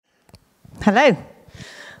Hello.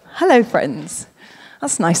 Hello, friends.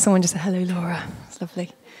 That's nice. Someone just said, hello, Laura. That's lovely.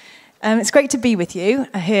 It's great to be with you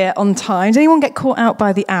here on time. Did anyone get caught out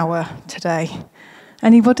by the hour today?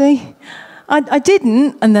 Anybody? I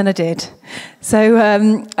didn't, and then I did.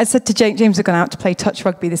 So I said to James, we're going out to play touch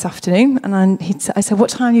rugby this afternoon, and I said, what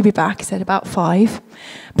time will you be back? He said, about 5.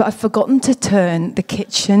 But I've forgotten to turn the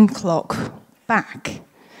kitchen clock back.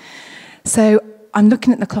 So I'm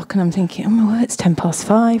looking at the clock and I'm thinking, oh my word, it's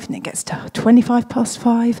 5:10, and it gets to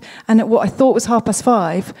 5:25. And at what I thought was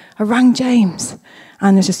 5:30, I rang James.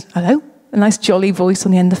 And there's just, hello, a nice jolly voice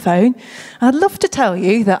on the end of the phone. And I'd love to tell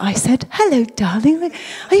you that I said, hello, darling,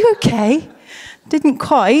 are you okay? Didn't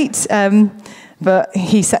quite, but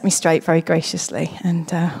he set me straight very graciously,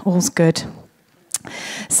 and all's good.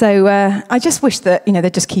 So I just wish that,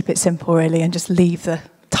 they'd just keep it simple, really, and just leave the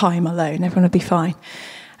time alone. Everyone would be fine.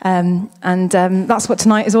 That's what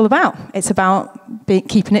tonight is all about. It's about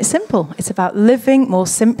keeping it simple. It's about living more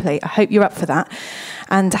simply. I hope you're up for that.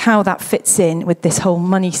 And how that fits in with this whole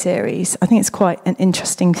money series. I think it's quite an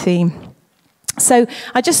interesting theme. So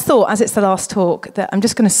I just thought, as it's the last talk, that I'm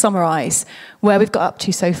just going to summarise where we've got up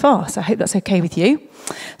to so far. So I hope that's okay with you.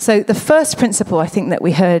 So the first principle, I think, that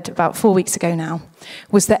we heard about 4 weeks ago now,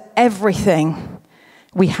 was that everything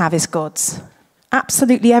we have is God's.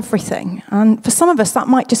 Absolutely everything. And for some of us, that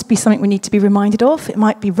might just be something we need to be reminded of. It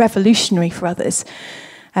might be revolutionary for others.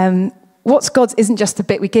 What's God's isn't just the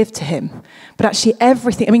bit we give to him, but actually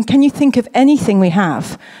everything. I mean, can you think of anything we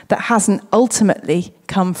have that hasn't ultimately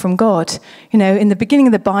come from God? In the beginning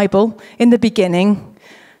of the Bible, in the beginning,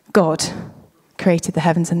 God created the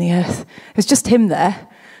heavens and the earth. It was just him there.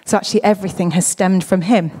 So actually everything has stemmed from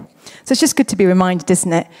him. So it's just good to be reminded,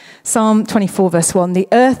 isn't it? Psalm 24, verse 1, the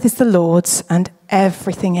earth is the Lord's and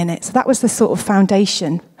everything in it. So that was the sort of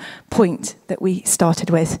foundation point that we started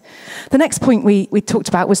with. The next point we talked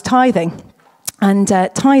about was tithing. And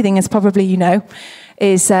tithing, as probably you know,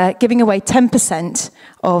 is giving away 10%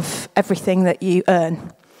 of everything that you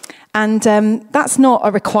earn. And that's not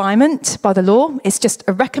a requirement by the law. It's just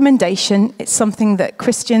a recommendation. It's something that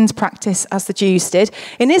Christians practice as the Jews did.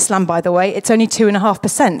 In Islam, by the way, it's only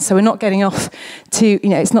 2.5%. So we're not getting off to,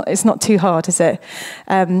 it's not too hard, is it?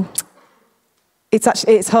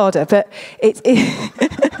 It's harder, but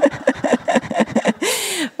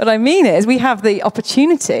what I mean is we have the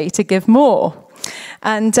opportunity to give more.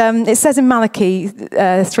 And it says in Malachi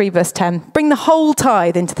 3 verse 10, bring the whole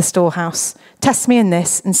tithe into the storehouse. Test me in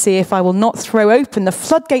this and see if I will not throw open the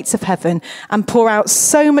floodgates of heaven and pour out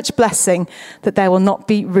so much blessing that there will not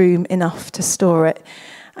be room enough to store it.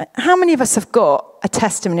 How many of us have got a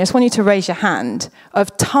testimony? I just want you to raise your hand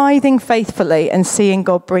of tithing faithfully and seeing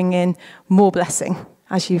God bring in more blessing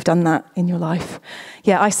as you've done that in your life.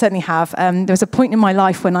 Yeah, I certainly have. There was a point in my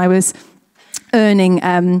life when I was earning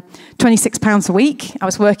 £26 a week. I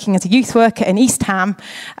was working as a youth worker in East Ham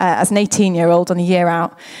as an 18-year-old on a year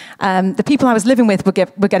out. The people I was living with were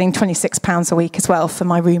getting £26 a week as well for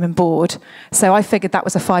my room and board. So I figured that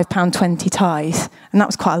was a £5.20 tithe, and that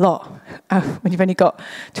was quite a lot when you've only got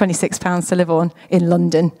 £26 to live on in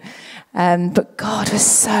London. But God was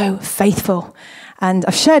so faithful. And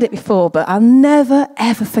I've shared it before, but I'll never,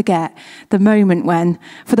 ever forget the moment when,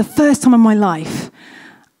 for the first time in my life,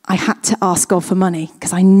 I had to ask God for money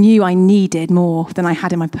because I knew I needed more than I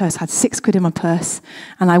had in my purse. I had £6 in my purse,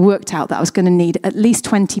 and I worked out that I was going to need at least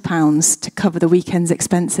 £20 to cover the weekend's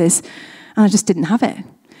expenses, and I just didn't have it.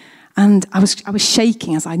 And I was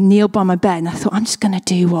shaking as I kneeled by my bed, and I thought, I'm just going to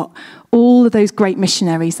do what all of those great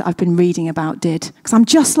missionaries that I've been reading about did, because I'm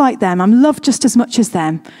just like them. I'm loved just as much as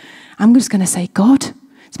them. I'm just going to say, God,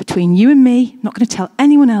 it's between you and me. I'm not going to tell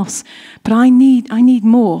anyone else, but I need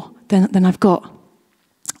more than I've got.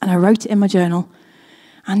 And I wrote it in my journal.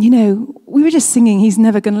 And, we were just singing, He's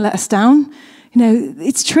never going to let us down.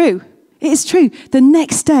 It's true. It is true. The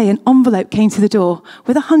next day, an envelope came to the door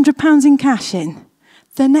with £100 in cash in.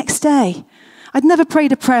 The next day. I'd never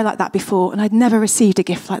prayed a prayer like that before, and I'd never received a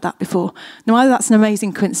gift like that before. Now, either that's an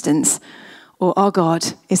amazing coincidence, or our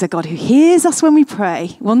God is a God who hears us when we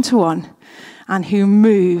pray, one-to-one, and who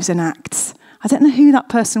moves and acts. I don't know who that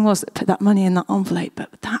person was that put that money in that envelope,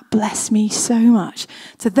 but that blessed me so much.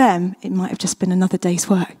 To them, it might have just been another day's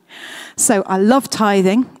work. So I love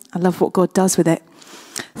tithing. I love what God does with it.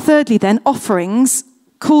 Thirdly, then, offerings,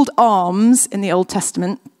 called alms in the Old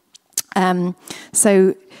Testament.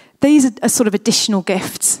 So these are sort of additional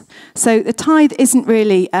gifts. So the tithe isn't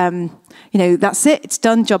really, that's it, it's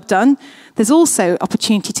done, job done. There's also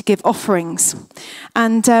opportunity to give offerings.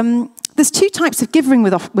 And there's two types of giving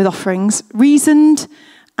with offerings, reasoned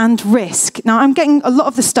and risk. Now, I'm getting a lot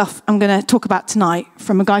of the stuff I'm going to talk about tonight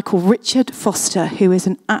from a guy called Richard Foster, who is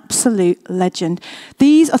an absolute legend.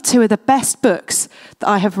 These are two of the best books that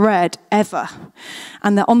I have read ever,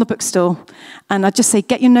 and they're on the bookstall. And I just say,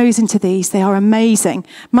 get your nose into these. They are amazing.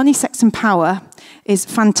 Money, Sex and Power is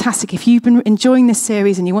fantastic. If you've been enjoying this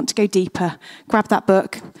series and you want to go deeper, grab that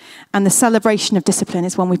book. And The Celebration of Discipline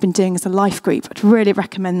is one we've been doing as a life group. I'd really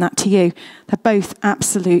recommend that to you. They're both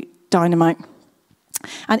absolute dynamite.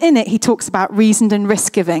 And in it, he talks about reasoned and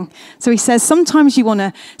risk giving. So he says, sometimes you want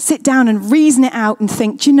to sit down and reason it out and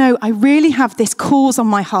think, do you know, I really have this cause on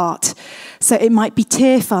my heart. So it might be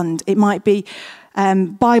Tear Fund. It might be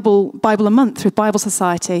Bible a Month with Bible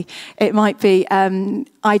Society. It might be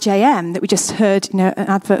IJM that we just heard, an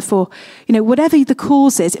advert for. Whatever the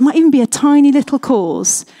cause is, it might even be a tiny little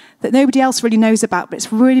cause that nobody else really knows about, but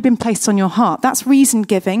it's really been placed on your heart. That's reason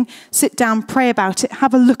giving. Sit down, pray about it,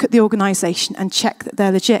 have a look at the organisation and check that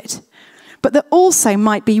they're legit. But there also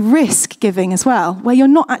might be risk giving as well, where you're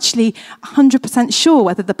not actually 100% sure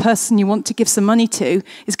whether the person you want to give some money to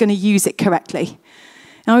is going to use it correctly.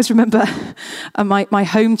 I always remember my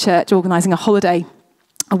home church organising a holiday,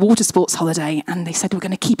 a water sports holiday, and they said, we're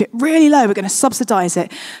going to keep it really low, we're going to subsidise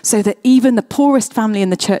it so that even the poorest family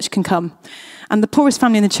in the church can come. And the poorest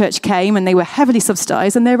family in the church came, and they were heavily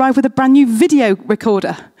subsidised, and they arrived with a brand new video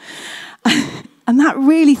recorder. And that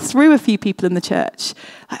really threw a few people in the church.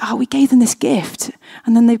 We gave them this gift.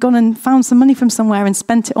 And then they've gone and found some money from somewhere and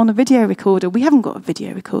spent it on a video recorder. We haven't got a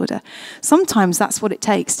video recorder. Sometimes that's what it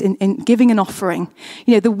takes in giving an offering.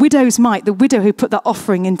 The widow's mite, the widow who put that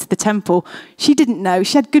offering into the temple, she didn't know.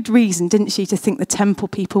 She had good reason, didn't she, to think the temple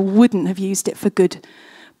people wouldn't have used it for good.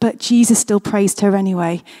 But Jesus still praised her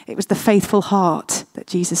anyway. It was the faithful heart that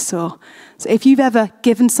Jesus saw. So if you've ever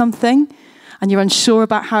given something and you're unsure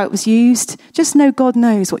about how it was used, just know God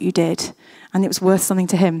knows what you did, and it was worth something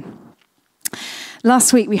to him.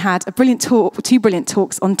 Last week we had two brilliant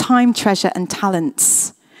talks on time, treasure, and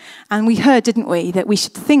talents. And we heard, didn't we, that we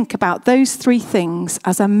should think about those three things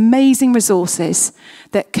as amazing resources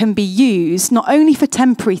that can be used not only for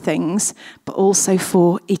temporary things, but also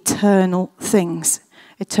for eternal things,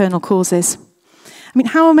 eternal causes. I mean,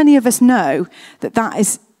 how many of us know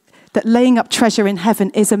that laying up treasure in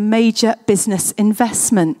heaven is a major business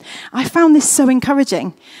investment? I found this so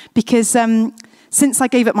encouraging because since I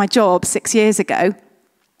gave up my job 6 years ago,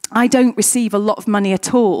 I don't receive a lot of money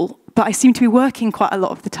at all, but I seem to be working quite a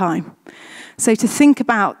lot of the time. So to think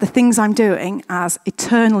about the things I'm doing as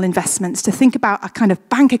eternal investments, to think about a kind of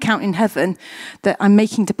bank account in heaven that I'm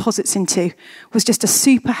making deposits into, was just a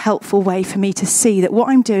super helpful way for me to see that what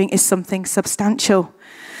I'm doing is something substantial.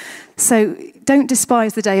 So don't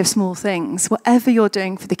despise the day of small things. Whatever you're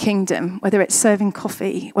doing for the kingdom, whether it's serving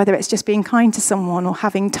coffee, whether it's just being kind to someone or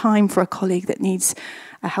having time for a colleague that needs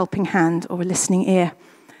a helping hand or a listening ear,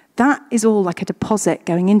 that is all like a deposit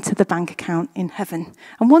going into the bank account in heaven.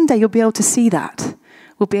 And one day you'll be able to see that.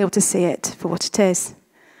 We'll be able to see it for what it is.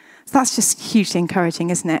 So that's just hugely encouraging,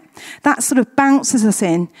 isn't it? That sort of bounces us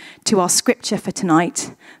in to our scripture for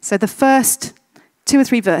tonight. So the first 2 or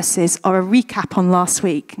 3 verses are a recap on last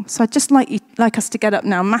week. So I'd just like us to get up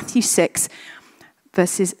now. Matthew 6,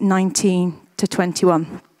 verses 19 to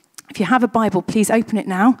 21. If you have a Bible, please open it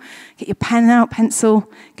now. Get your pen out,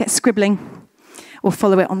 pencil, get scribbling, or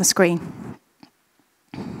follow it on the screen.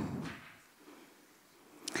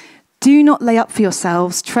 Do not lay up for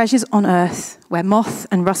yourselves treasures on earth where moth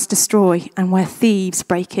and rust destroy and where thieves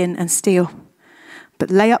break in and steal.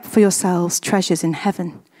 But lay up for yourselves treasures in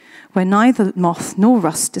heaven where neither moth nor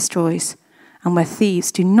rust destroys, and where thieves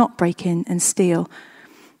do not break in and steal.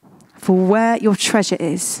 For where your treasure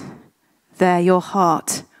is, there your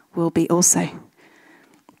heart will be also.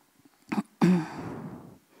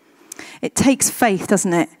 It takes faith,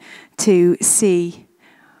 doesn't it, to see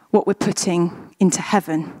what we're putting into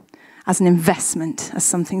heaven as an investment, as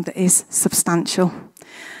something that is substantial.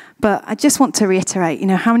 But I just want to reiterate,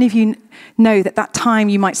 how many of you know that time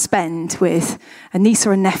you might spend with a niece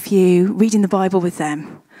or a nephew, reading the Bible with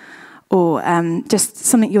them, or just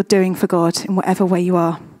something you're doing for God in whatever way you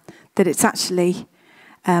are, that it's actually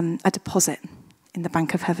a deposit in the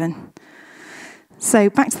bank of heaven.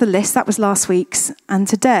 So back to the list, that was last week's. And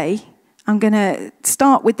today, I'm going to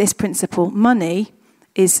start with this principle. Money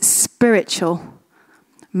is spiritual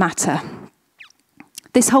matter.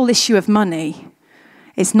 This whole issue of money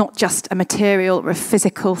is not just a material or a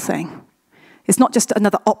physical thing. It's not just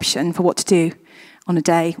another option for what to do on a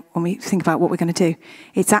day when we think about what we're going to do.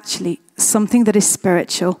 It's actually something that is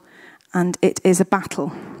spiritual, and it is a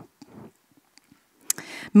battle.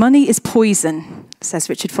 Money is poison, says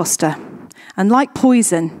Richard Foster. And like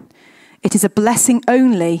poison, It is a blessing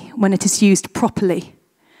only when it is used properly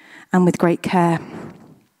and with great care.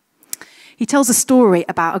 He tells a story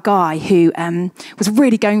about a guy who was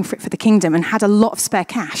really going for it for the kingdom and had a lot of spare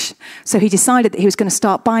cash. So he decided that he was going to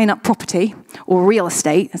start buying up property, or real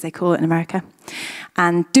estate, as they call it in America,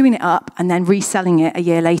 and doing it up and then reselling it a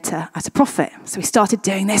year later at a profit. So he started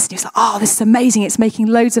doing this, and he was like, oh, this is amazing. It's making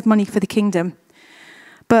loads of money for the kingdom.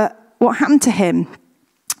 But what happened to him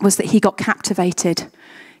was that he got captivated.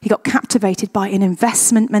 He got captivated by an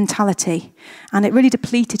investment mentality, and it really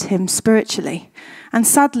depleted him spiritually. And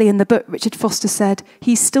sadly, in the book, Richard Foster said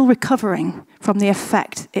he's still recovering from the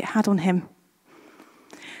effect it had on him.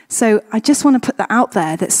 So I just want to put that out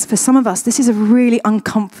there, that for some of us, this is a really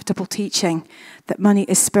uncomfortable teaching, that money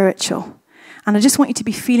is spiritual. And I just want you to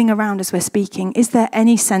be feeling around as we're speaking. Is there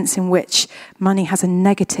any sense in which money has a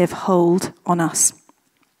negative hold on us?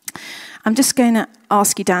 I'm just going to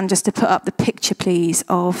ask you, Dan, just to put up the picture, please,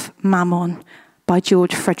 of Mammon by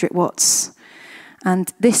George Frederick Watts.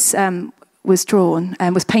 And this was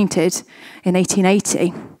painted in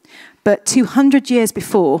 1880. But 200 years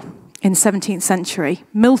before, in the 17th century,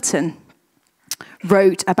 Milton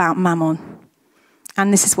wrote about Mammon.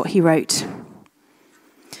 And this is what he wrote.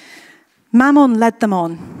 Mammon led them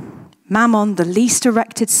on. Mammon, the least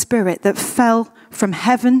erected spirit that fell from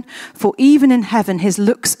heaven, for even in heaven his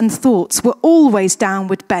looks and thoughts were always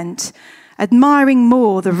downward bent, admiring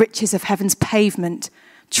more the riches of heaven's pavement,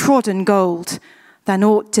 trodden gold, than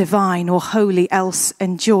aught divine or holy else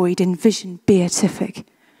enjoyed in vision beatific.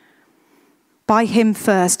 By him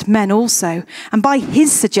first men also, and by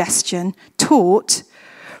his suggestion taught,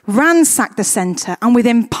 ransacked the centre, and with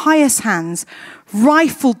impious hands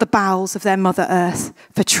rifled the bowels of their mother earth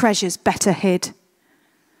for treasures better hid.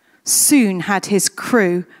 Soon had his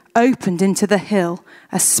crew opened into the hill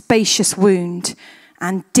a spacious wound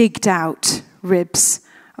and digged out ribs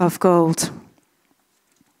of gold.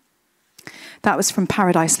 That was from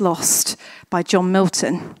Paradise Lost by John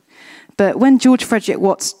Milton. But when George Frederick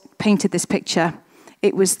Watts painted this picture,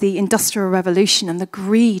 it was the Industrial Revolution and the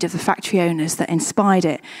greed of the factory owners that inspired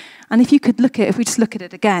it. And if we just look at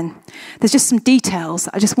it again, there's just some details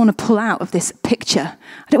that I just want to pull out of this picture.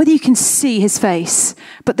 I don't know whether you can see his face,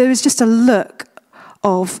 but there is just a look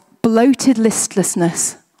of bloated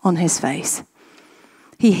listlessness on his face.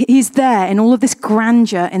 He's there in all of this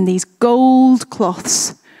grandeur, in these gold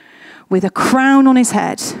cloths, with a crown on his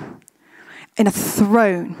head, in a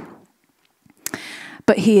throne.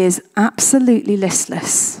 But he is absolutely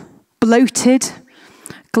listless, bloated,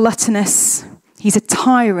 gluttonous. He's a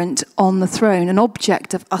tyrant on the throne, an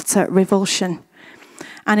object of utter revulsion.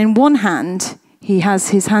 And in one hand, he has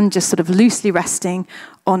his hand just sort of loosely resting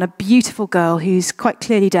on a beautiful girl who's quite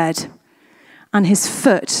clearly dead, and his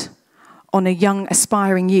foot on a young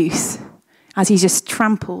aspiring youth as he just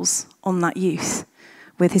tramples on that youth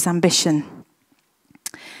with his ambition.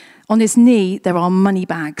 On his knee, there are money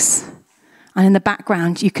bags. And in the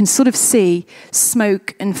background, you can sort of see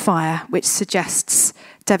smoke and fire, which suggests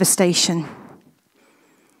devastation.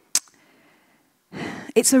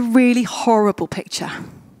 It's a really horrible picture.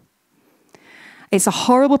 It's a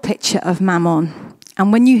horrible picture of Mammon.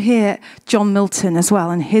 And when you hear John Milton as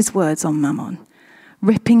well, and his words on Mammon,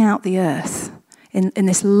 ripping out the earth in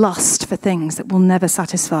this lust for things that will never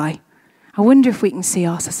satisfy, I wonder if we can see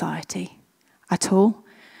our society at all.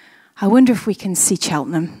 I wonder if we can see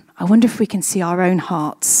Cheltenham. I wonder if we can see our own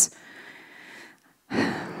hearts.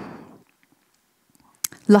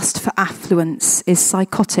 Lust for affluence is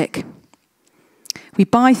psychotic. We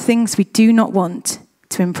buy things we do not want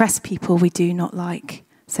to impress people we do not like,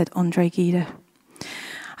 said Andre Gide.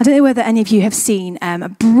 I don't know whether any of you have seen a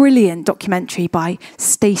brilliant documentary by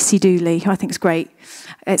Stacey Dooley, who I think is great.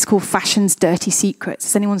 It's called Fashion's Dirty Secrets.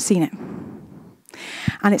 Has anyone seen it?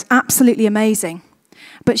 And it's absolutely amazing.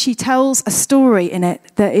 But she tells a story in it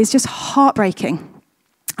that is just heartbreaking.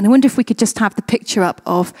 And I wonder if we could just have the picture up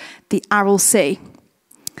of the Aral Sea.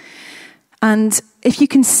 And if you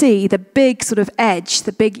can see the big sort of edge,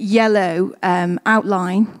 the big yellow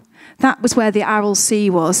outline, that was where the Aral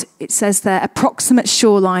Sea was. It says there, approximate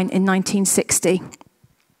shoreline in 1960.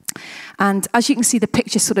 And as you can see, the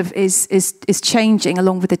picture sort of is changing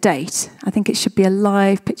along with the date. I think it should be a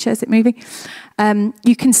live picture. Is it moving?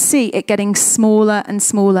 You can see it getting smaller and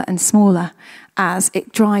smaller and smaller as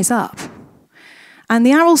it dries up. And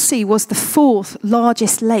the Aral Sea was the 4th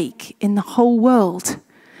largest lake in the whole world.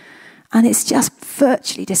 And it's just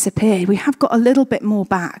virtually disappeared. We have got a little bit more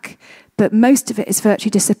back, but most of it has virtually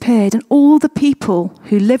disappeared. And all the people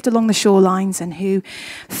who lived along the shorelines and who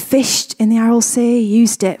fished in the Aral Sea,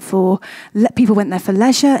 used it for, people went there for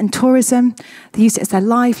leisure and tourism. They used it as their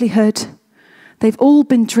livelihood. They've all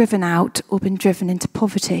been driven out or been driven into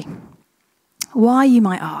poverty. Why, you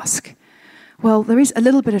might ask? Well, there is a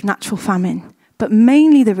little bit of natural famine, but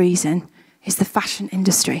mainly the reason is the fashion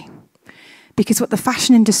industry. Because what the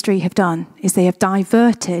fashion industry have done is they have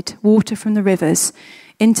diverted water from the rivers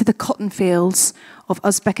into the cotton fields of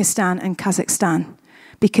Uzbekistan and Kazakhstan,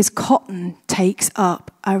 because cotton takes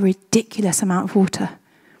up a ridiculous amount of water.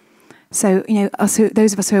 So,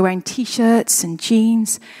 those of us who are wearing T-shirts and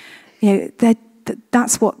jeans,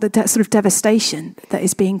 that's what the sort of devastation that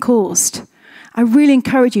is being caused. I really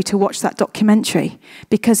encourage you to watch that documentary,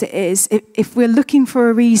 because it is, if we're looking for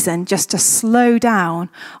a reason just to slow down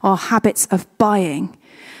our habits of buying,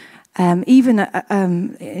 even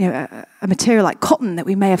a material like cotton that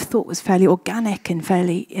we may have thought was fairly organic and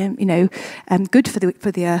fairly, good for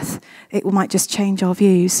the earth, it might just change our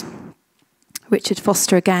views. Richard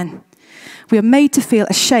Foster again. We are made to feel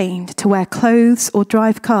ashamed to wear clothes or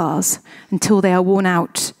drive cars until they are worn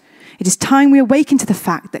out. It is time we awaken to the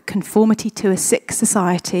fact that conformity to a sick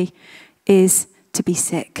society is to be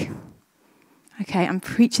sick. Okay, I'm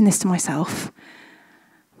preaching this to myself.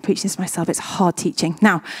 It's hard teaching.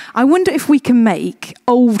 Now, I wonder if we can make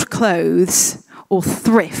old clothes or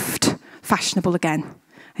thrift fashionable again.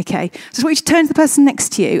 Okay, so I want you to turn to the person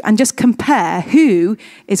next to you and just compare who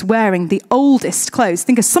is wearing the oldest clothes.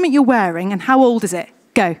 Think of something you're wearing and how old is it?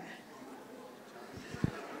 Go.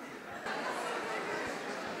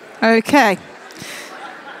 Okay.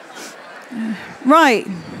 Right,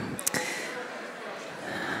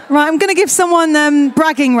 I'm going to give someone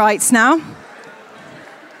bragging rights now.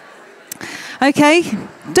 Okay,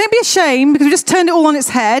 don't be ashamed, because we just turned it all on its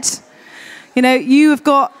head. You have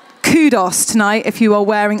got kudos tonight if you are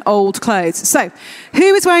wearing old clothes. So,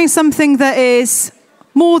 who is wearing something that is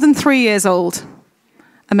more than 3 years old?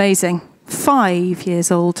 Amazing. 5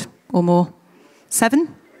 years old or more.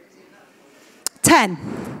 7? 10.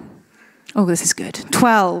 Oh, this is good.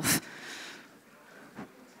 12.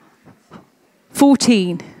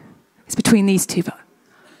 14. It's between these two.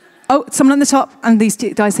 Oh, someone on the top and these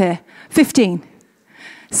two guys here. 15.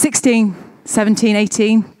 16. 17.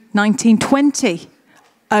 18. 19. 20.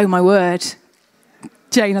 Oh, my word.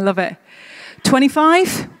 Jane, I love it.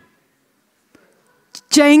 25?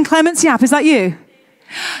 Jane Clements Yap, is that you?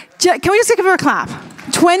 Can we just give her a clap?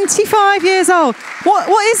 25 years old.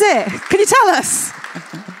 What is it? Can you tell us?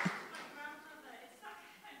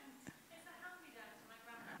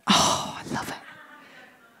 Oh, I love it.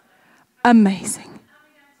 Amazing.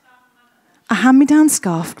 A hand-me-down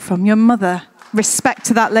scarf from your mother. Respect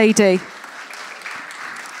to that lady.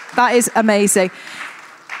 That is amazing.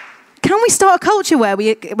 Can we start a culture where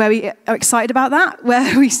we are excited about that,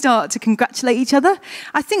 where we start to congratulate each other?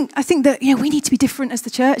 I think that we need to be different as the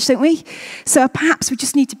church, don't we? So perhaps we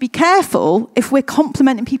just need to be careful if we're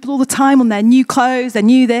complimenting people all the time on their new clothes, their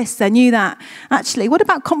new this, their new that. Actually, what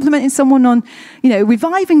about complimenting someone on,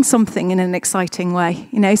 reviving something in an exciting way?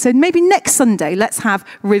 So maybe next Sunday, let's have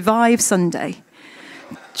Revive Sunday.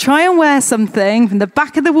 Try and wear something from the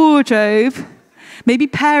back of the wardrobe, maybe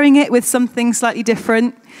pairing it with something slightly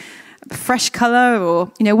different. Fresh colour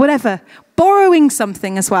or, whatever. Borrowing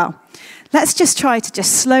something as well. Let's just try to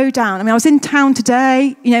just slow down. I was in town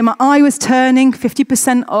today. My eye was turning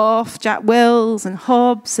 50% off Jack Wills and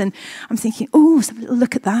Hobbs. And I'm thinking, let's have a little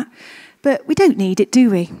look at that. But we don't need it, do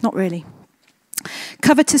we? Not really.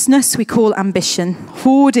 Covetousness we call ambition.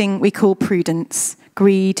 Hoarding we call prudence.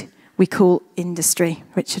 Greed we call industry.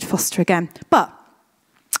 Richard Foster again. But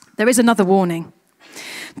there is another warning.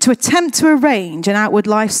 To attempt to arrange an outward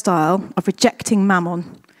lifestyle of rejecting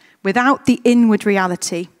mammon without the inward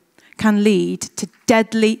reality can lead to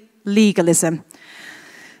deadly legalism.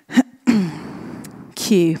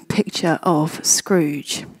 Cue picture of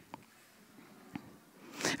Scrooge.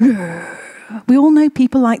 We all know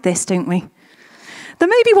people like this, don't we? There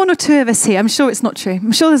may be one or two of us here. I'm sure it's not true.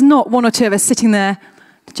 I'm sure there's not one or two of us sitting there,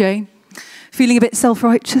 Jane, feeling a bit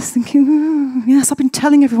self-righteous, thinking, yes, I've been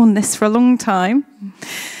telling everyone this for a long time.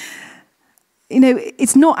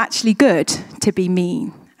 It's not actually good to be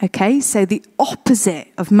mean, okay? So the opposite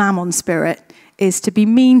of mammon spirit is to be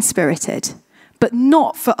mean-spirited, but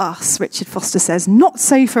not for us, Richard Foster says, not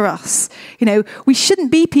so for us. We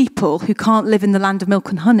shouldn't be people who can't live in the land of milk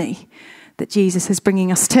and honey that Jesus is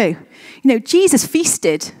bringing us to. Jesus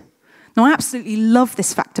feasted. Now, I absolutely love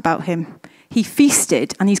this fact about him. He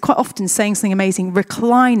feasted, and he's quite often saying something amazing,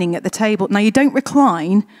 reclining at the table. Now, you don't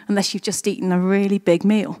recline unless you've just eaten a really big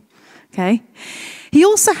meal, okay? He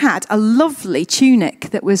also had a lovely tunic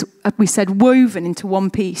that was, we said, woven into one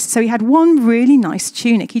piece. So he had one really nice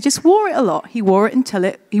tunic. He just wore it a lot. He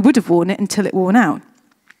would have worn it until it worn out.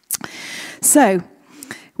 So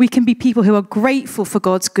We can be people who are grateful for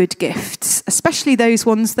God's good gifts, especially those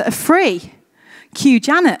ones that are free. Cue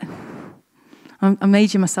Janet. I'm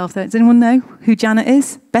aging myself there. Does anyone know who Janet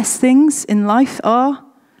is? Best things in life are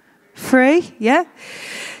free, yeah?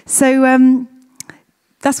 So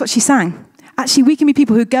that's what she sang. Actually, we can be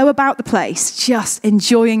people who go about the place just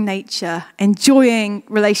enjoying nature, enjoying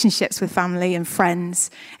relationships with family and friends,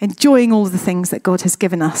 enjoying all of the things that God has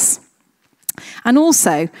given us. And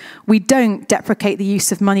also, we don't deprecate the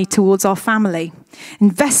use of money towards our family.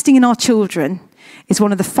 Investing in our children is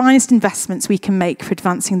one of the finest investments we can make for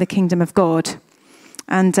advancing the kingdom of God.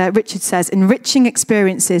 And Richard says, enriching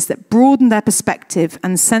experiences that broaden their perspective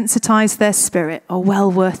and sensitize their spirit are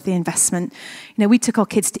well worth the investment. You know, we took our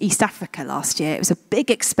kids to East Africa last year. It was a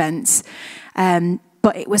big expense,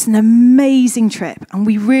 but it was an amazing trip. And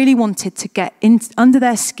we really wanted to get under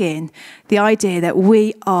their skin the idea that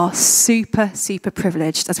we are super, super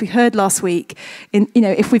privileged. As we heard last week,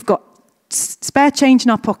 if we've got spare change in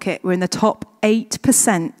our pocket, we're in the top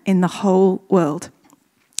 8% in the whole world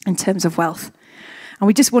in terms of wealth. And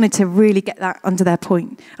we just wanted to really get that under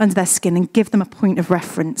their skin and give them a point of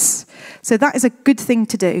reference. So that is a good thing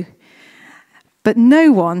to do. But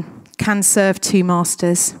no one can serve two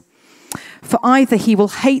masters. For either he will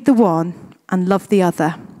hate the one and love the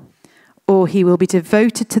other, or he will be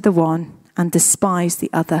devoted to the one and despise the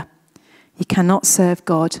other. You cannot serve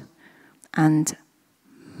God and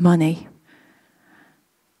money.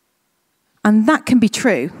 And that can be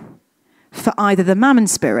true for either the mammon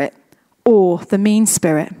spirit or the mean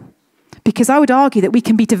spirit. Because I would argue that we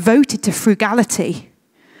can be devoted to frugality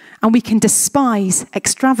and we can despise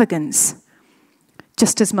extravagance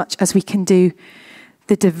just as much as we can do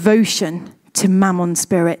the devotion to mammon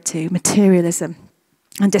spirit, to materialism,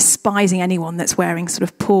 and despising anyone that's wearing sort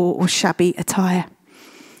of poor or shabby attire.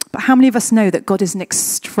 But how many of us know that God is an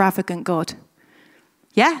extravagant God?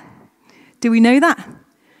 Yeah? Do we know that?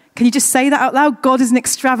 Can you just say that out loud? God is an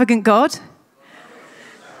extravagant God.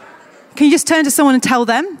 Can you just turn to someone and tell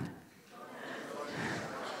them?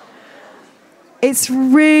 It's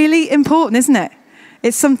really important, isn't it?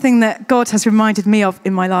 It's something that God has reminded me of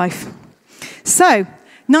in my life. So,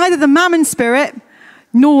 neither the mammon spirit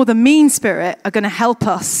nor the mean spirit are going to help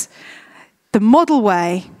us. The model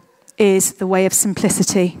way is the way of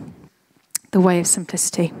simplicity. The way of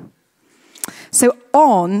simplicity. So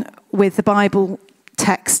on with the Bible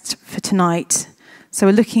text for tonight. So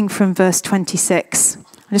we're looking from verse 26.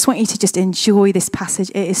 I just want you to just enjoy this passage.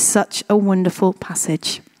 It is such a wonderful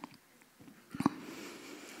passage.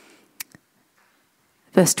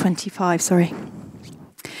 Verse 25, sorry.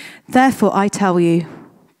 Therefore, I tell you,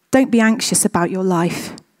 don't be anxious about your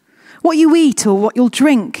life, what you eat or what you'll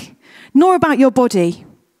drink, nor about your body,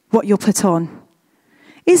 what you'll put on.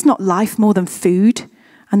 Is not life more than food,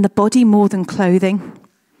 and the body more than clothing?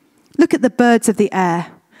 Look at the birds of the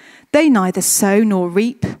air. They neither sow nor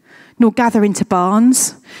reap, nor gather into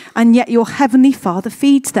barns, and yet your heavenly Father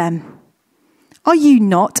feeds them. Are you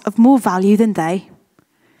not of more value than they?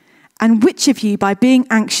 And which of you, by being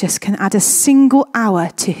anxious, can add a single hour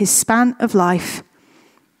to his span of life?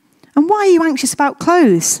 And why are you anxious about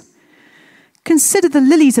clothes? Consider the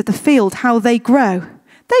lilies of the field, how they grow.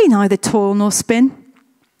 They neither toil nor spin.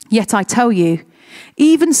 Yet I tell you,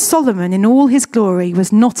 even Solomon in all his glory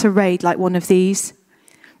was not arrayed like one of these.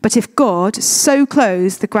 But if God so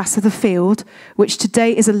clothes the grass of the field, which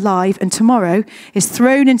today is alive and tomorrow is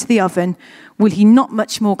thrown into the oven, will he not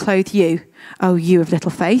much more clothe you, O you of little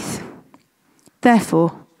faith?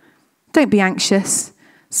 Therefore, don't be anxious,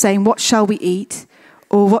 saying, what shall we eat?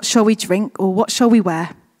 Or what shall we drink? Or what shall we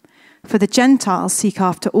wear? For the Gentiles seek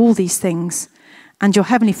after all these things, and your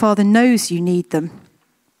heavenly Father knows you need them.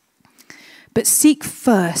 But seek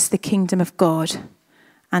first the kingdom of God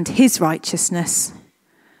and his righteousness,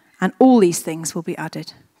 and all these things will be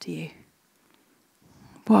added to you.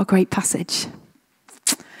 What a great passage.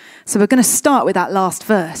 So we're going to start with that last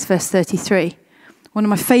verse, verse 33. One of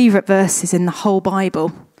my favourite verses in the whole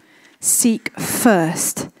Bible. Seek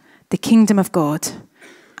first the kingdom of God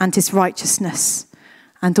and his righteousness,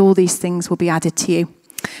 and all these things will be added to you.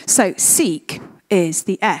 So seek is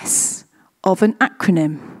the S of an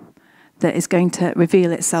acronym that is going to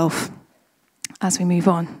reveal itself as we move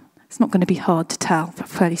on. It's not going to be hard to tell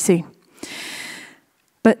fairly soon.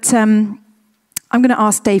 But I'm going to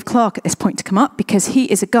ask Dave Clark at this point to come up, because he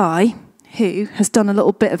is a guy who has done a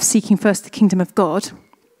little bit of seeking first the kingdom of God.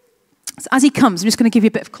 So as he comes, I'm just going to give you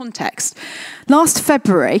a bit of context. Last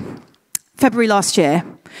February last year,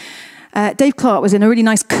 Dave Clark was in a really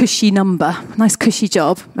nice cushy job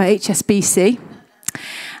at HSBC.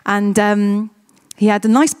 And He had a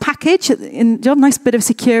nice package in the job, nice bit of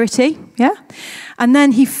security, yeah? And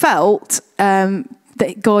then he felt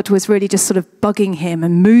that God was really just sort of bugging him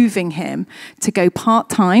and moving him to go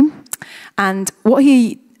part-time. And what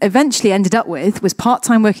he eventually ended up with was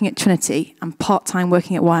part-time working at Trinity and part-time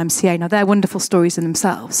working at YMCA. Now, they're wonderful stories in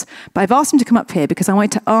themselves. But I've asked him to come up here because I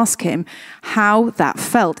wanted to ask him how that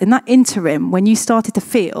felt in that interim when you started to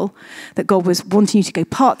feel that God was wanting you to go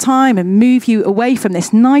part-time and move you away from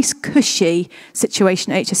this nice, cushy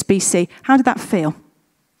situation at HSBC. How did that feel?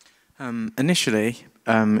 Initially,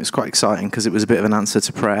 it was quite exciting because it was a bit of an answer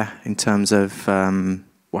to prayer in terms of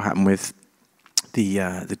what happened with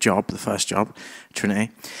the job, the first job,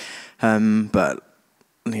 Trinity. But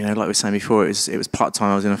you know, like we were saying before, it was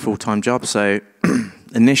part-time. I was in a full-time job. So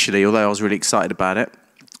initially, although I was really excited about it,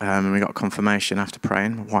 and we got confirmation after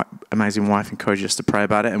praying, my amazing wife encouraged us to pray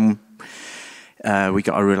about it, and we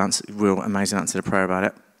got a real amazing answer to prayer about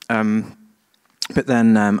it. But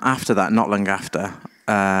then after that, not long after,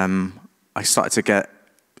 I started to get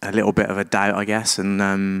a little bit of a doubt, I guess,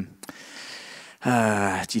 and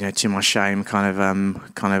to my shame, kind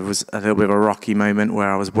of was a little bit of a rocky moment where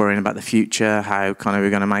I was worrying about the future, how kind of we're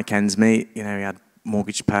going to make ends meet. You know, we had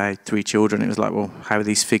mortgage to pay, 3 children. It was like, well, how are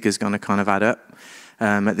these figures going to kind of add up?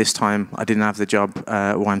 At this time, I didn't have the job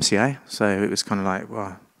at YMCA, so it was kind of like,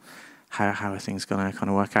 well, how are things going to kind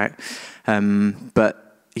of work out?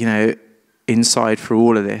 But you know, inside through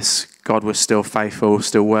all of this, God was still faithful,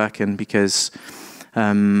 still working, because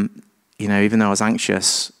you know, even though I was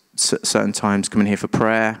anxious, certain times coming here for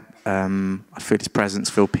prayer, I feel his presence,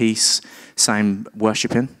 feel peace, same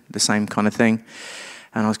worshipping, the same kind of thing.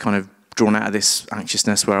 And I was kind of drawn out of this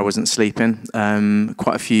anxiousness where I wasn't sleeping.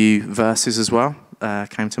 Quite a few verses as well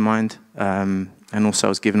came to mind, and also I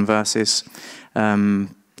was given verses.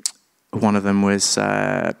 One of them was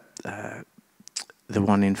the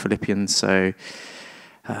one in Philippians, so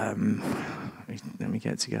let me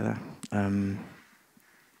get it together.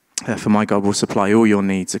 For my God will supply all your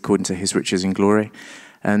needs according to his riches in glory.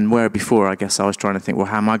 And where before, I guess I was trying to think, well,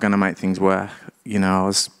 how am I going to make things work? You know, I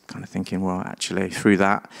was kind of thinking, well, actually, through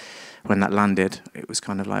that, when that landed, it was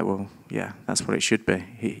kind of like, well, yeah, that's what it should be.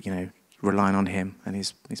 You know, relying on him and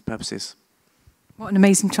his purposes. What an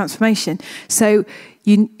amazing transformation. So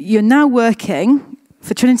you're now working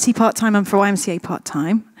for Trinity part-time and for YMCA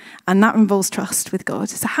part-time, and that involves trust with God.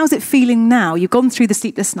 So how's it feeling now? You've gone through the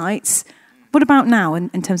sleepless nights. What about now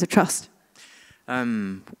in terms of trust?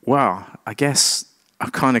 Well, I guess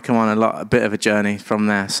I've kind of come on a bit of a journey from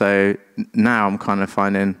there. So now I'm kind of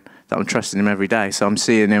finding that I'm trusting him every day. So I'm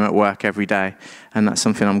seeing him at work every day, and that's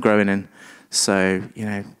something I'm growing in. So, you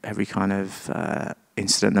know, every kind of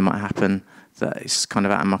incident that might happen that is kind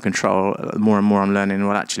of out of my control, more and more I'm learning,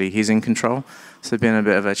 well, actually, he's in control. So being a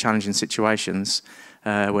bit of a challenging situations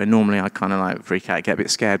where normally I kind of like freak out, get a bit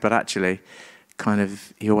scared, but actually kind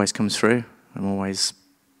of he always comes through. I'm always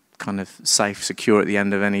kind of safe, secure at the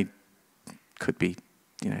end of any, could be,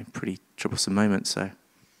 you know, pretty troublesome moment. So,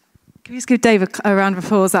 can you just give Dave a round of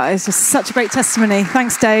applause? That is just such a great testimony.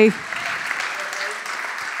 Thanks, Dave.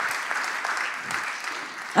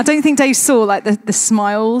 I don't think Dave saw like the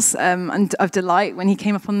smiles and of delight when he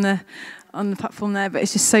came up on the platform there, but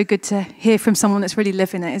it's just so good to hear from someone that's really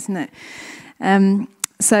living it, isn't it?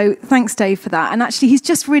 So thanks, Dave, for that. And actually, he's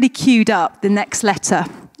just really queued up the next letter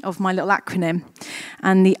of my little acronym,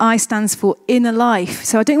 and the I stands for inner life.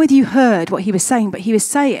 So I don't know whether you heard what he was saying, but he was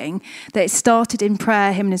saying that it started in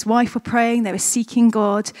prayer. Him and his wife were praying, they were seeking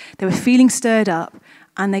God, they were feeling stirred up,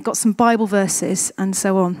 and they got some Bible verses and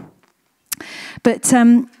so on. But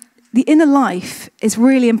the inner life is a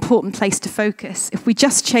really important place to focus. If we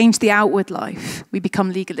just change the outward life, we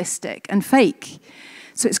become legalistic and fake.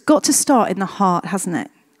 So it's got to start in the heart, hasn't it?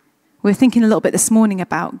 We were thinking a little bit this morning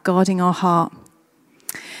about guarding our heart.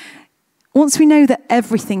 Once we know that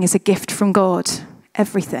everything is a gift from God,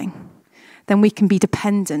 everything, then we can be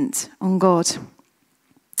dependent on God.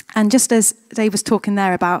 And just as Dave was talking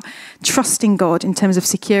there about trusting God in terms of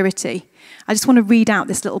security, I just want to read out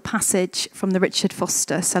this little passage from the Richard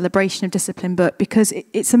Foster Celebration of Discipline book, because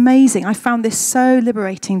it's amazing. I found this so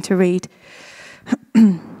liberating to read.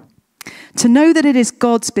 To know that it is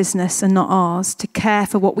God's business and not ours to care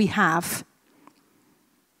for what we have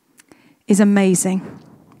is amazing.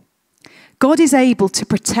 God is able to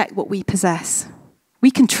protect what we possess. We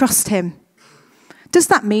can trust him. Does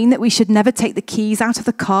that mean that we should never take the keys out of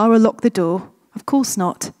the car or lock the door? Of course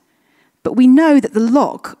not. But we know that the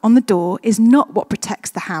lock on the door is not what protects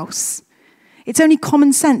the house. It's only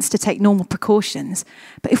common sense to take normal precautions.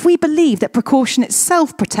 But if we believe that precaution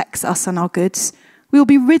itself protects us and our goods, we will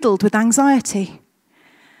be riddled with anxiety.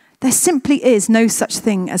 There simply is no such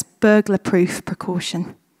thing as burglar-proof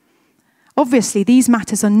precaution. Obviously, these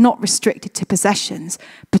matters are not restricted to possessions,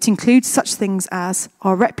 but include such things as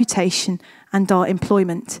our reputation and our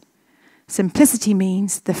employment. Simplicity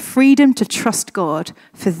means the freedom to trust God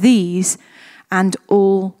for these and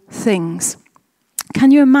all things.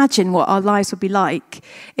 Can you imagine what our lives would be like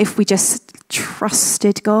if we just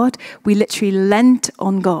trusted God? We literally leant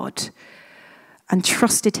on God and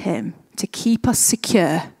trusted him to keep us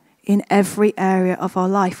secure in every area of our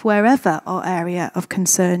life, wherever our area of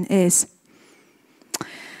concern is.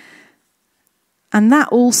 And that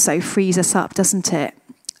also frees us up, doesn't it,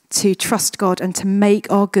 to trust God and to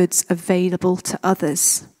make our goods available to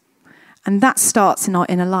others. And that starts in our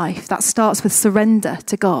inner life. That starts with surrender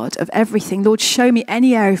to God of everything. Lord, show me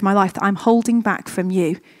any area of my life that I'm holding back from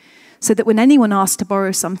you, so that when anyone asks to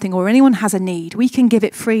borrow something or anyone has a need, we can give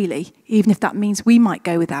it freely, even if that means we might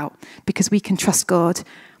go without, because we can trust God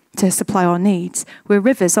to supply our needs. We're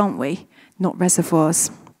rivers, aren't we? Not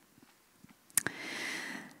reservoirs.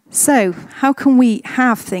 So, how can we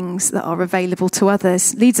have things that are available to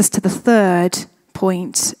others? Leads us to the third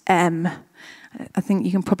point, M. I think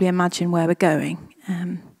you can probably imagine where we're going.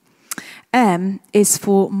 M is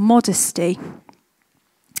for modesty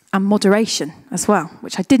and moderation as well,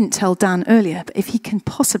 which I didn't tell Dan earlier, but if he can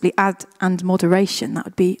possibly add and moderation, that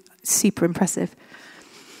would be super impressive.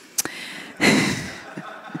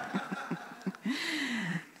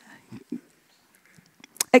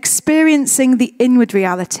 Experiencing the inward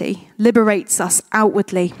reality liberates us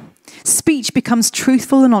outwardly. Speech becomes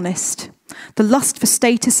truthful and honest. The lust for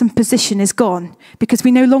status and position is gone because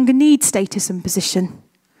we no longer need status and position.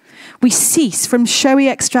 We cease from showy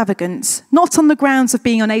extravagance, not on the grounds of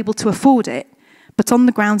being unable to afford it, but on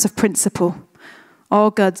the grounds of principle.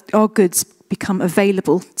 Our goods become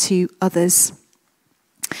available to others.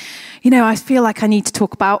 You know, I feel like I need to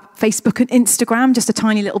talk about Facebook and Instagram just a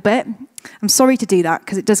tiny little bit. I'm sorry to do that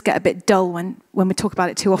because it does get a bit dull when we talk about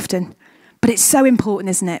it too often. But it's so important,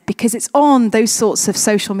 isn't it? Because it's on those sorts of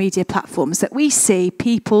social media platforms that we see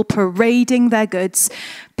people parading their goods,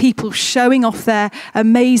 people showing off their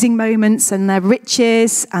amazing moments and their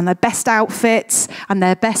riches and their best outfits and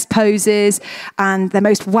their best poses and their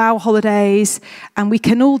most wow holidays. And we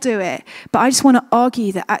can all do it. But I just want to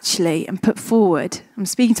argue that actually and put forward, I'm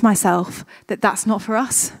speaking to myself, that that's not for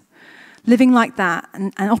us. Living like that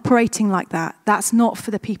and operating like that, that's not for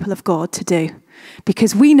the people of God to do.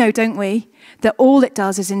 Because we know, don't we, that all it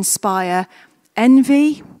does is inspire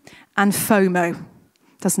envy and FOMO,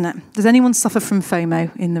 doesn't it? Does anyone suffer from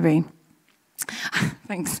FOMO in the room?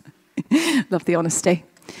 Thanks. Love the honesty.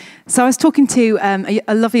 So I was talking to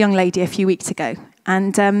a lovely young lady a few weeks ago,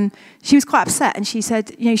 and she was quite upset, and she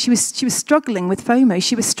said, you know, she was struggling with FOMO.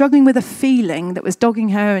 She was struggling with a feeling that was dogging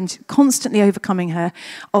her and constantly overcoming her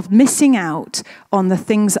of missing out on the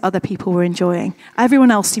things that other people were enjoying.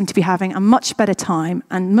 Everyone else seemed to be having a much better time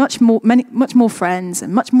and much more friends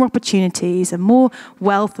and much more opportunities and more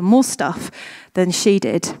wealth and more stuff than she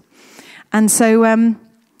did. And so,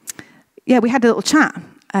 we had a little chat.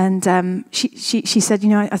 And she said, you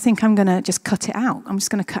know, I think I'm going to just cut it out. I'm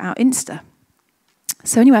just going to cut out Insta.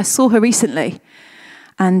 So anyway, I saw her recently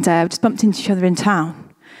and just bumped into each other in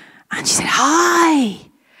town. And she said, hi.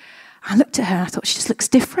 I looked at her and I thought, she just looks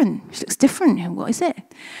different. She looks different. What is it?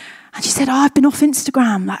 And she said, I've been off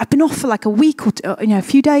Instagram. I've been off for like a week or two, a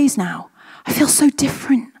few days now. I feel so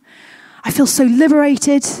different. I feel so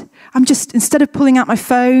liberated. I'm just, instead of pulling out my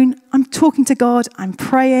phone, I'm talking to God, I'm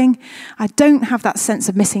praying. I don't have that sense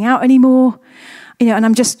of missing out anymore. And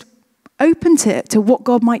I'm just open to what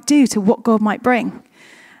God might do, to what God might bring.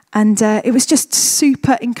 And it was just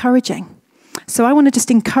super encouraging. So I want to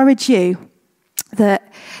just encourage you that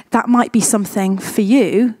might be something for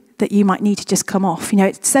you that you might need to just come off.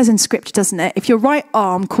 It says in Scripture, doesn't it? If your right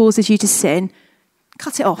arm causes you to sin,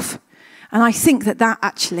 cut it off. And I think that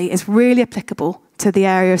actually is really applicable to the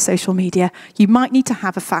area of social media. You might need to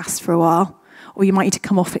have a fast for a while, or you might need to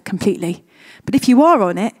come off it completely. But if you are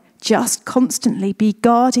on it, just constantly be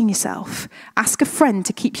guarding yourself. Ask a friend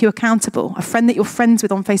to keep you accountable, a friend that you're friends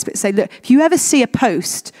with on Facebook. Say, look, if you ever see a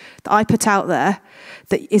post that I put out there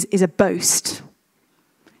that is a boast,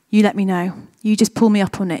 you let me know. You just pull me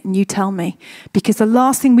up on it and you tell me. Because the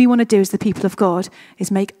last thing we want to do as the people of God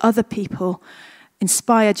is make other people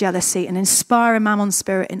inspire jealousy and inspire a mammon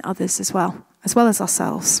spirit in others as well as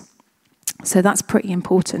ourselves. So that's pretty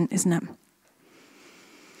important, isn't it?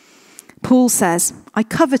 Paul says, I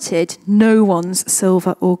coveted no one's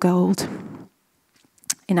silver or gold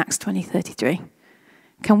in Acts 20:33.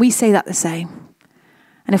 Can we say that the same?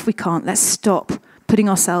 And if we can't, let's stop putting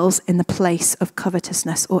ourselves in the place of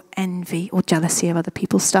covetousness or envy or jealousy of other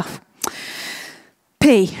people's stuff.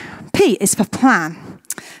 P is for plan.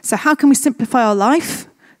 So how can we simplify our life?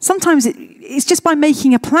 Sometimes it's just by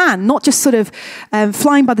making a plan, not just sort of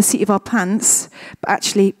flying by the seat of our pants, but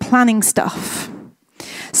actually planning stuff.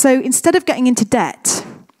 So instead of getting into debt,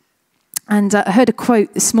 and I heard a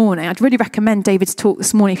quote this morning. I'd really recommend David's talk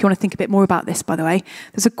this morning if you want to think a bit more about this, by the way.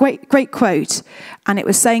 There's a great quote, and it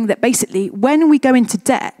was saying that basically when we go into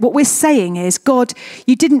debt, what we're saying is, God,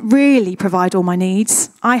 you didn't really provide all my needs.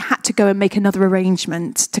 I had to go and make another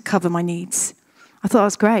arrangement to cover my needs. I thought that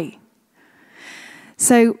was great.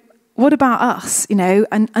 So what about us,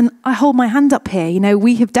 and I hold my hand up here,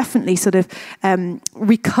 we have definitely sort of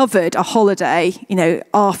recovered a holiday,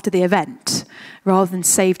 after the event rather than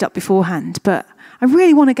saved up beforehand. But I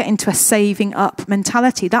really want to get into a saving up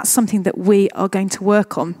mentality. That's something that we are going to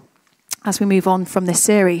work on as we move on from this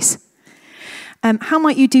series. How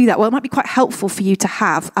might you do that? Well, it might be quite helpful for you to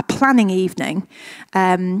have a planning evening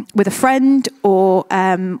with a friend or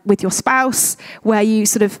with your spouse where you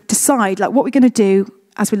sort of decide like what we're going to do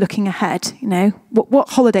as we're looking ahead. What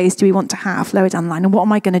holidays do we want to have lower down the line, and what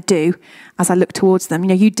am I going to do as I look towards them?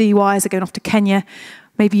 You DYs are going off to Kenya.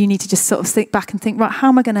 Maybe you need to just sort of think back and think, right, how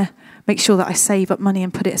am I going to make sure that I save up money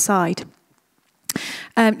and put it aside?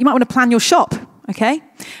 You might want to plan your shop. Okay,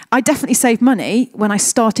 I definitely saved money when I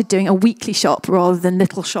started doing a weekly shop rather than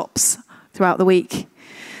little shops throughout the week.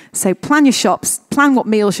 So plan your shops, plan what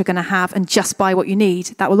meals you're going to have, and just buy what you need.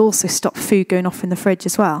 That will also stop food going off in the fridge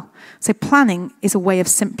as well. So planning is a way of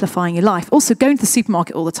simplifying your life. Also, going to the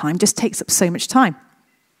supermarket all the time just takes up so much time.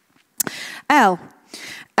 L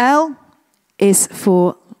is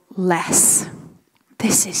for less.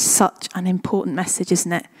 This is such an important message,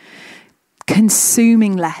 isn't it?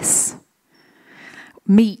 Consuming less.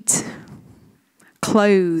 Meat,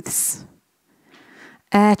 clothes,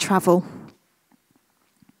 air travel.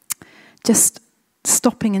 Just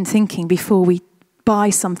stopping and thinking before we buy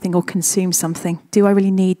something or consume something. Do I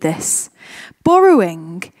really need this?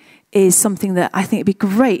 Borrowing is something that I think it'd be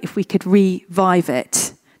great if we could revive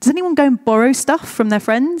it. Does anyone go and borrow stuff from their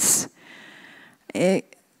friends?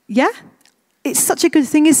 Yeah? It's such a good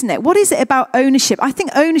thing, isn't it? What is it about ownership? I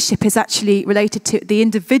think ownership is actually related to the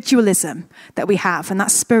individualism that we have and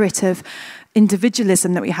that spirit of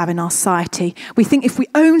individualism that we have in our society. We think if we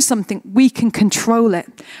own something, we can control it.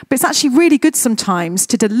 But it's actually really good sometimes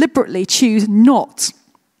to deliberately choose not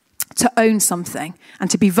to own something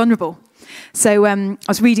and to be vulnerable. So I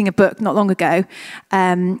was reading a book not long ago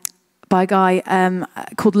by a guy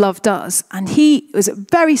called Love Does. And he was a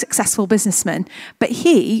very successful businessman. But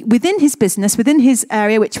he, within his business, within his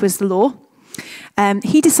area, which was the law,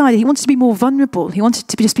 he decided he wanted to be more vulnerable. He wanted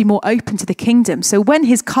to just be more open to the kingdom. So when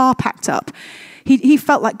his car packed up, he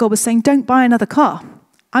felt like God was saying, don't buy another car.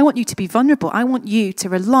 I want you to be vulnerable. I want you to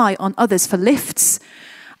rely on others for lifts.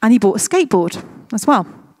 And he bought a skateboard as well.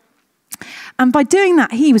 And by doing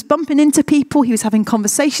that, he was bumping into people. He was having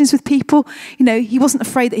conversations with people. He wasn't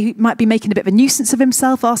afraid that he might be making a bit of a nuisance of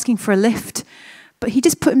himself, asking for a lift. But he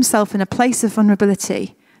just put himself in a place of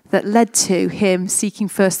vulnerability that led to him seeking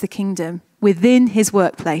first the kingdom within his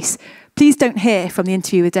workplace. Please don't hear from the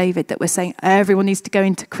interview with David that we're saying everyone needs to go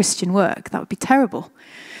into Christian work. That would be terrible.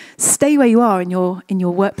 Stay where you are in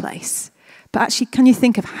your workplace. But actually, can you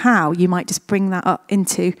think of how you might just bring that up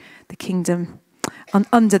into the kingdom,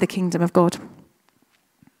 under the kingdom of God?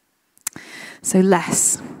 So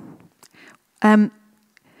less. I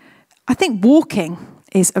think walking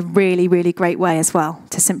is a really, really great way as well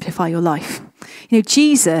to simplify your life.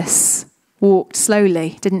 Jesus walked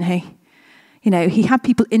slowly, didn't he? He had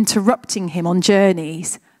people interrupting him on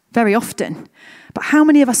journeys very often. But how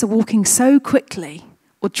many of us are walking so quickly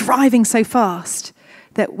or driving so fast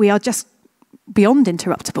that we are just beyond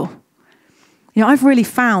interruptible? I've really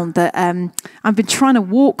found that I've been trying to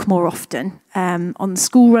walk more often on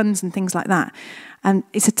school runs and things like that. And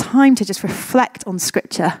it's a time to just reflect on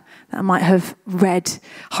scripture that I might have read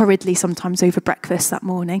hurriedly sometimes over breakfast that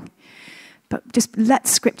morning. But just let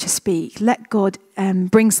scripture speak. Let God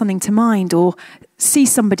bring something to mind, or see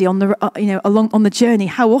somebody on the along on the journey.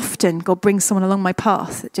 How often God brings someone along my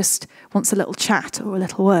path that just wants a little chat or a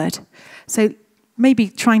little word. So maybe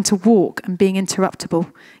trying to walk and being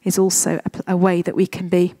interruptible is also a way that we can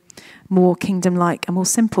be more kingdom-like and more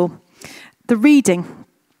simple. The reading,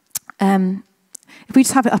 if we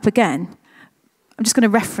just have it up again, I'm just going to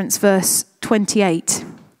reference verse 28,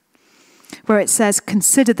 where it says,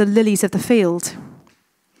 consider the lilies of the field.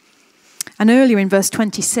 And earlier in verse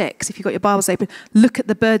 26, if you've got your Bibles open, look at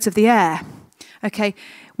the birds of the air. Okay,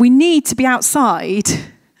 we need to be outside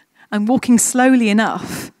and walking slowly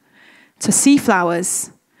enough to see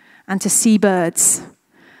flowers, and to see birds.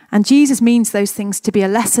 And Jesus means those things to be a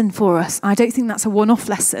lesson for us. I don't think that's a one-off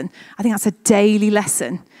lesson. I think that's a daily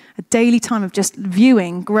lesson, a daily time of just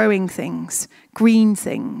viewing, growing things, green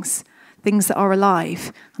things, things that are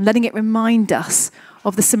alive, and letting it remind us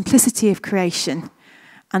of the simplicity of creation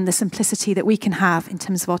and the simplicity that we can have in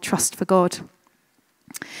terms of our trust for God.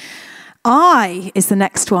 I is the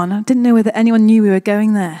next one. I didn't know whether anyone knew we were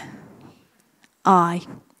going there. I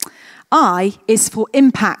is for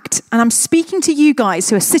impact. And I'm speaking to you guys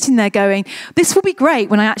who are sitting there going, this will be great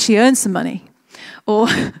when I actually earn some money. Or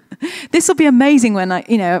this will be amazing when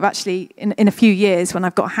I've actually, in a few years, when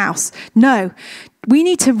I've got a house. No, we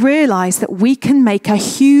need to realize that we can make a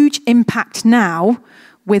huge impact now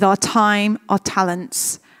with our time, our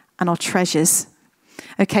talents, and our treasures.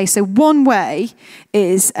 Okay, so one way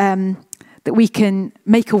is that we can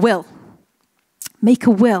make a will. Make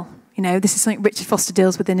a will. This is something Richard Foster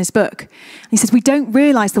deals with in his book. He says, we don't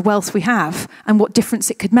realise the wealth we have and what difference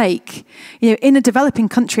it could make. In a developing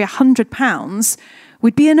country, £100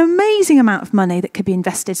 would be an amazing amount of money that could be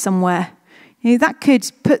invested somewhere. That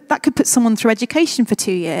could put someone through education for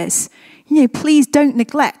 2 years. Please don't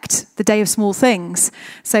neglect the day of small things.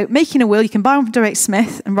 So making a will, you can buy one from Direct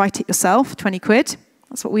Smith and write it yourself, 20 quid.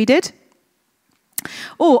 That's what we did.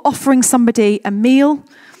 Or offering somebody a meal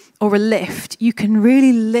or a lift. You can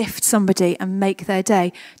really lift somebody and make their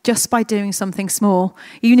day just by doing something small,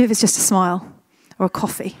 even if it's just a smile or a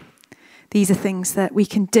coffee. These are things that we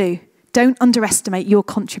can do. Don't underestimate your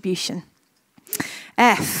contribution.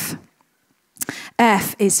 F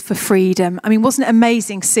is for freedom. Wasn't it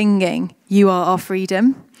amazing singing, "You Are Our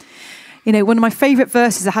Freedom"? One of my favourite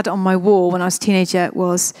verses, I had it on my wall when I was a teenager,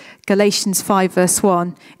 was Galatians 5 verse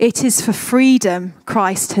 1. It is for freedom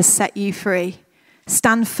Christ has set you free.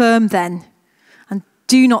 Stand firm then, and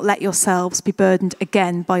do not let yourselves be burdened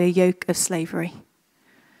again by a yoke of slavery.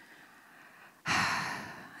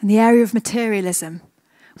 In the area of materialism,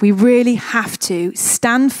 we really have to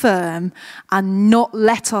stand firm and not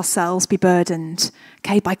let ourselves be burdened,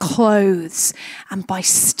 by clothes and by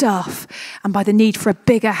stuff and by the need for a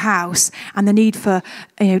bigger house and the need for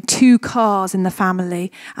 2 cars in the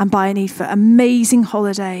family and by a need for amazing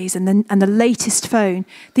holidays and the latest phone.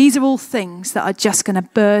 These are all things that are just going to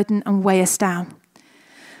burden and weigh us down.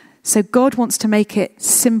 So God wants to make it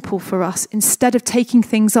simple for us. Instead of taking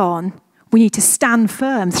things on, we need to stand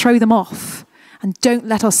firm, throw them off, and don't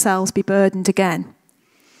let ourselves be burdened again.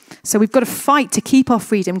 So we've got to fight to keep our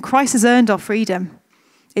freedom. Christ has earned our freedom.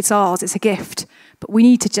 It's ours, it's a gift. But we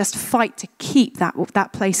need to just fight to keep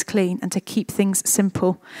that place clean and to keep things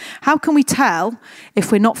simple. How can we tell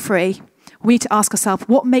if we're not free? We need to ask ourselves,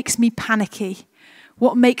 what makes me panicky?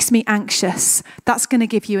 What makes me anxious? That's going to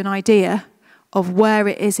give you an idea of where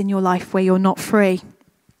it is in your life where you're not free.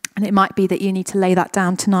 And it might be that you need to lay that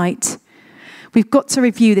down tonight. We've got to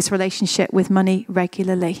review this relationship with money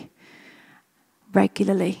regularly,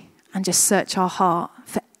 and just search our heart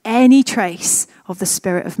for any trace of the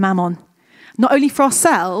spirit of mammon. Not only for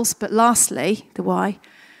ourselves, but lastly, the why,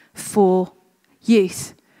 for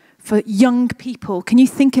youth, for young people. Can you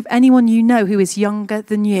think of anyone you know who is younger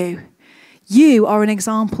than you? You are an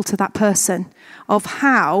example to that person of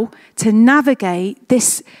how to navigate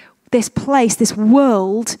this place, this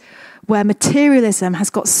world where materialism has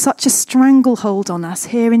got such a stranglehold on us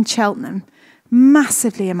here in Cheltenham, a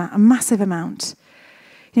massive amount.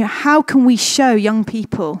 How can we show young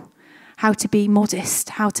people how to be modest,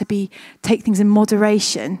 how to take things in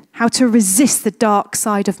moderation, how to resist the dark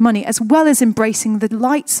side of money, as well as embracing the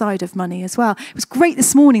light side of money as well. It was great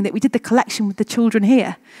this morning that we did the collection with the children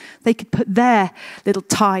here. They could put their little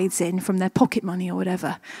tithes in from their pocket money or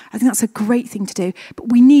whatever. I think that's a great thing to do. But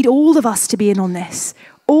we need all of us to be in on this,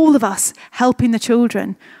 all of us helping the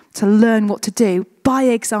children to learn what to do by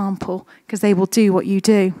example, because they will do what you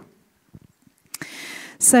do.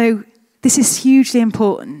 So this is hugely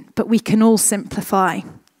important, but we can all simplify.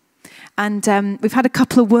 And we've had a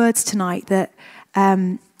couple of words tonight that,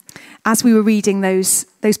 as we were reading those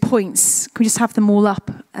points, can we just have them all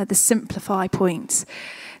up at the simplify points?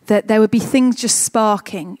 That there would be things just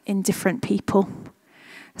sparking in different people.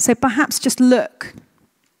 So perhaps just look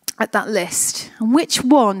at that list. And which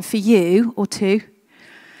one for you, or two,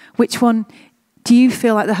 which one do you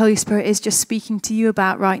feel like the Holy Spirit is just speaking to you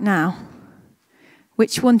about right now?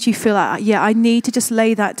 Which one do you feel like, I need to just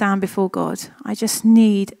lay that down before God. I just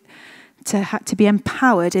need to be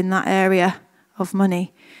empowered in that area of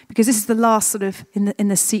money. Because this is the last sort of in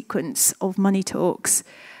the sequence of money talks.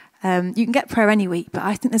 You can get prayer any week, but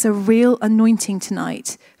I think there's a real anointing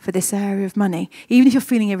tonight for this area of money. Even if you're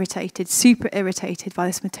feeling irritated, super irritated by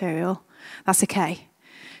this material, that's okay.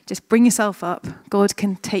 Just bring yourself up. God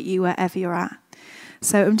can take you wherever you're at.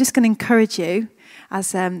 So I'm just going to encourage you,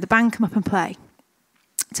 as the band come up and play,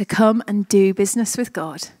 to come and do business with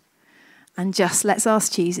God. And just let's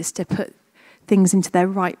ask Jesus to put things into their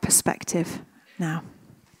right perspective now.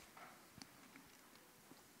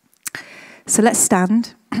 So let's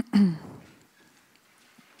stand.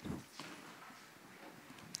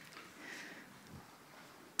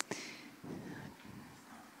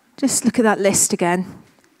 Just look at that list again.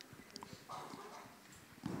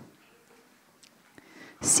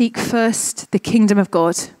 Seek first the kingdom of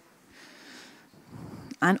God,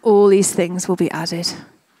 and all these things will be added.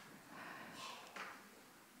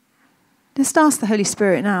 Just ask the Holy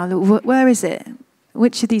Spirit now, where is it?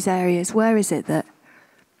 Which of these areas, where is it that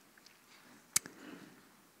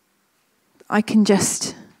I can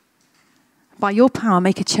just, by your power,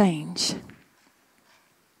 make a change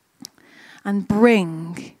and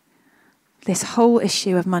bring this whole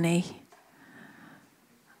issue of money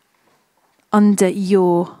under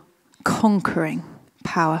your conquering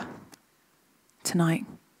power tonight?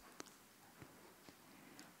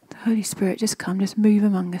 The Holy Spirit, just come, just move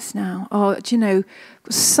among us now. Oh, do you know,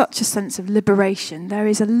 such a sense of liberation. There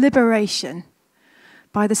is a liberation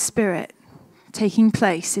by the Spirit taking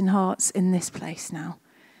place in hearts in this place now.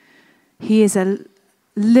 He is a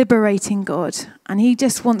liberating God, and he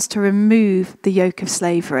just wants to remove the yoke of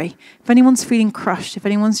slavery. If anyone's feeling crushed, if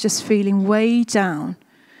anyone's just feeling weighed down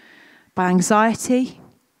by anxiety,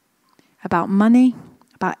 about money,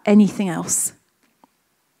 about anything else,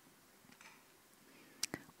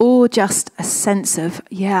 or just a sense of,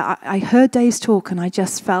 I heard Dave's talk and I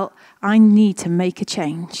just felt I need to make a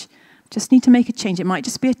change. Just need to make a change. It might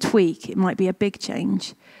just be a tweak. It might be a big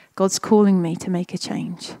change. God's calling me to make a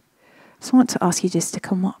change. So I want to ask you just to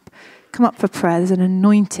come up for prayer. There's an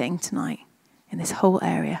anointing tonight in this whole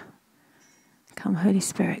area. Come, Holy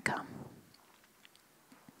Spirit, come.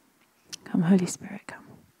 Come, Holy Spirit, come.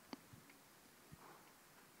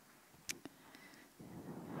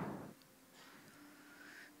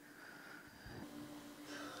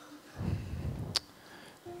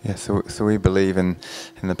 Yeah, so we believe in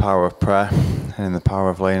the power of prayer and in the power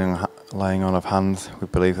of laying on of hands. We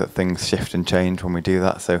believe that things shift and change when we do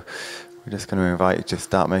that. So we're just going to invite you to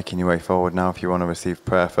start making your way forward now if you want to receive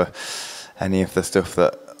prayer for any of the stuff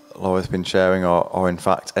that Laura's been sharing, or in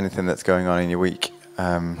fact anything that's going on in your week.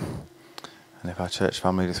 And if our church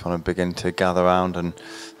family just want to begin to gather around and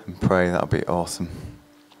pray, that'll be awesome.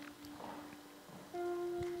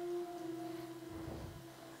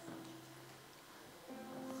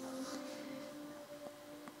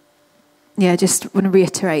 Yeah, just want to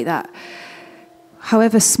reiterate that.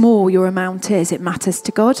 However small your amount is, it matters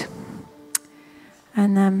to God.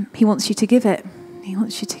 And he wants you to give it. He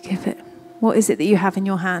wants you to give it. What is it that you have in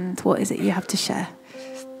your hand? What is it you have to share?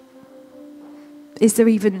 Is there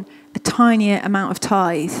even a tinier amount of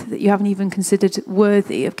tithe that you haven't even considered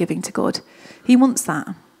worthy of giving to God? He wants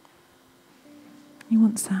that. He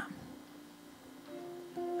wants that.